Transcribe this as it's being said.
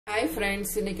Hi friends,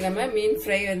 இன்னைக்கு நம்ம மீன்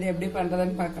fry வந்து எப்படி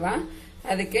பண்றதுன்னு பார்க்கலாம்.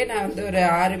 அதுக்கு நான் வந்து ஒரு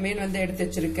 6 மீன் வந்து எடுத்து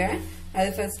வச்சிருக்கேன். அது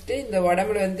ஃபர்ஸ்ட் இந்த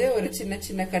உடம்புல வந்து ஒரு சின்ன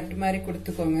சின்ன கட் மாதிரி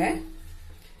கொடுத்துக்கோங்க.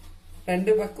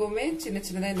 ரெண்டு பக்கமுமே சின்ன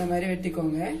சின்னதா இந்த மாதிரி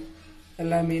வெட்டிக்கோங்க.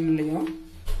 எல்லா மீன்லயும்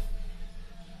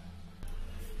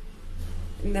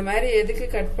இந்த மாதிரி எதுக்கு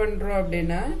கட் பண்றோம்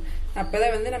அப்படின்னா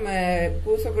அப்பதான் வந்து நம்ம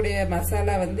பூசக்கூடிய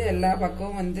மசாலா வந்து எல்லா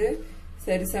பக்கமும் வந்து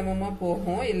சரிசமமா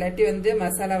போகும். இல்லாட்டி வந்து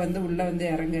மசாலா வந்து உள்ள வந்து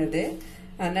இறங்காது.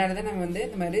 அதனாலதான் நம்ம வந்து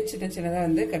இந்த மாதிரி சின்ன சின்னதா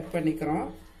வந்து கட் பண்ணிக்கிறோம்.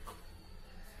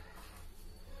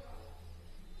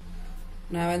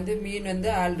 நான் வந்து மீன் வந்து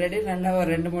ஆல்ரெடி நல்லா ஒரு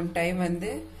 2-3 டைம் வந்து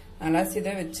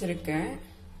அலசிதான் வச்சிருக்கேன்.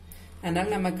 அதனால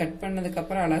நம்ம கட் பண்ணதுக்கு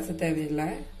அப்புறம் அலச தேவையில்லை.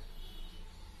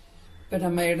 இப்ப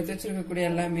நம்ம எடுத்து வச்சிருக்கக்கூடிய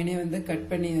எல்லா மீனையும் வந்து கட்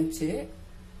பண்ணியாச்சு.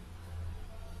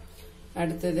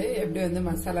 அடுத்தது எப்படி வந்து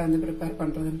மசாலா வந்து ப்ரிப்பேர்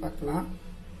பண்றதுன்னு பார்க்கலாம்.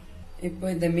 இப்போ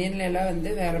இந்த மீன்ல எல்லாம்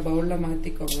வந்து வேற பவுல்ல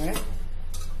மாத்திக்கோங்க.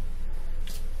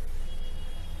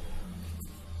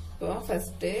 இப்போ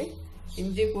ஃபர்ஸ்ட்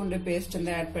இஞ்சி பூண்டு பேஸ்ட்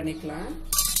வந்து ஆட் பண்ணிக்கலாம்.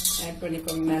 ஆட்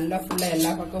பண்ணிக்கோங்க. நல்லா ஃபுல்லா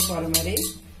எல்லா பக்கம் போற மாதிரி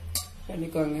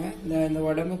பண்ணிக்கோங்க. இந்த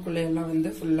உடம்புக்குள்ள எல்லாம் வந்து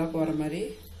ஃபுல்லா போற மாதிரி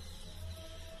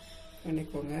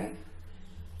பண்ணிக்கோங்க.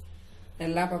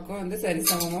 எல்லா பக்கம் வந்து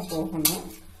சரிசமமா போகணும்.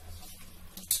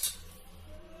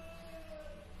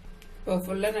 இப்போ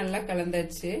ஃபுல்லா நல்லா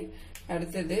கலந்தாச்சு.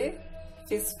 அடுத்தது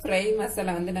ஃபிஷ் ஃப்ரை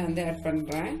மசாலா வந்து நான் வந்து ஆட்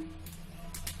பண்றேன்.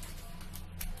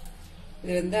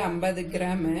 இது வந்து 50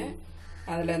 கிராம்.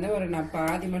 அதுல இருந்து ஒரு நான்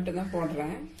பாதி மட்டும் தான்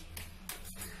போடுறேன்.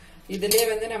 இதுலயே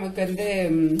வந்து நமக்கு வந்து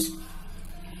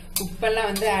உப்பெல்லாம்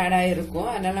வந்து ஆட் ஆயிருக்கும்.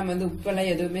 அதனால நம்ம வந்து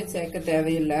உப்பெல்லாம் எதுவுமே சேர்க்க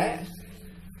தேவையில்லை.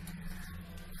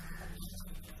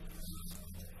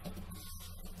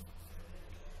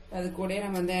 அது கூட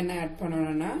நம்ம வந்து என்ன ஆட்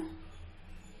பண்ணணும்னா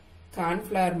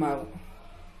கார்ன்ஃபிளவர் மாவு.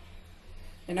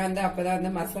 ஏன்னா வந்து அப்பதான் வந்து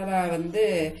மசாலா வந்து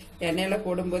எண்ணெயில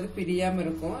போடும்போது பிரியாம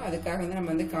இருக்கும். அதுக்காக வந்து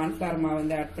நம்ம வந்து கார்ன்ஃபிளவர் மாவு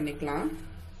வந்து ஆட் பண்ணிக்கலாம்.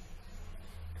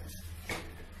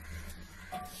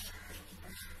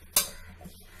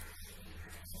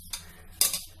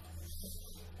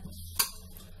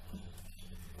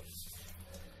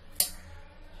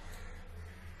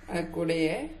 அது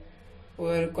கூடயே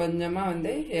ஒரு கொஞ்சமா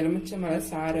வந்து எலுமிச்சம்பழ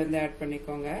சாறு வந்து ஆட்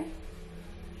பண்ணிக்கோங்க.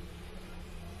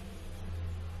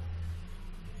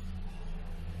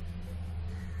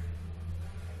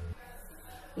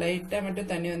 லைட்டா மட்டும்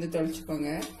தண்ணி வந்து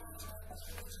தெளிச்சுக்கோங்க.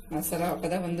 மசாலா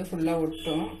அப்பதான் வந்து ஃபுல்லா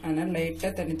ஒட்டும். அதனால லைட்டா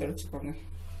தண்ணி தெளிச்சுக்கோங்க.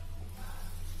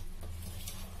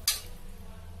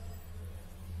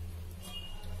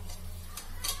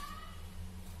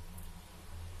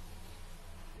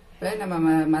 இப்ப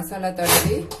நம்ம மசாலா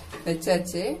தடவி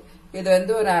வச்சாச்சு. இது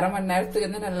வந்து ஒரு 1/2 மணி நேரத்துக்கு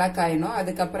வந்து நல்லா காயணும்.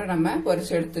 அதுக்கப்புறம் நம்ம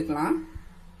பொரிச்சு எடுத்துக்கலாம்.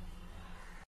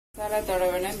 மசாலா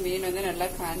தடவின மீன் வந்து நல்லா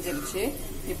காஞ்சிருச்சு.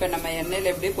 இப்ப நம்ம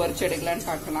எண்ணெயில எப்படி பொரிச்சு எடுக்கலாம்னு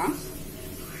பார்க்கலாம்.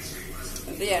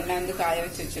 வந்து எண்ணெய் வந்து காய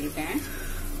வச்சு வச்சிருக்கேன்.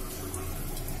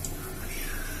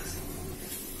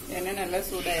 எண்ணெய் நல்லா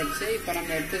சூடாயிருச்சு. இப்ப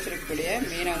நம்ம எடுத்து வச்சிருக்கக்கூடிய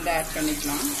மீனை வந்து ஆட்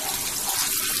பண்ணிக்கலாம்.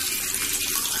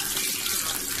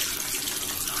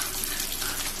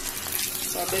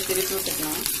 அப்படியே திருப்பி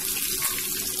விட்டுக்கலாம்.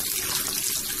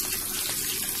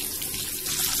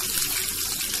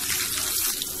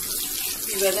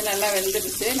 இது வந்து நல்லா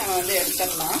வெந்துடுச்சு. நம்ம வந்து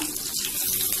எடுத்துடலாம்.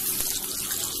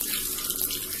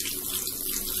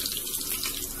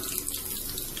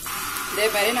 இதே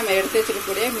மாதிரி நம்ம எடுத்து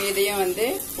வச்சிருக்கக்கூடிய மீதியும் வந்து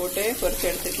போட்டு பொரிச்சு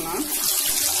எடுத்துக்கலாம்.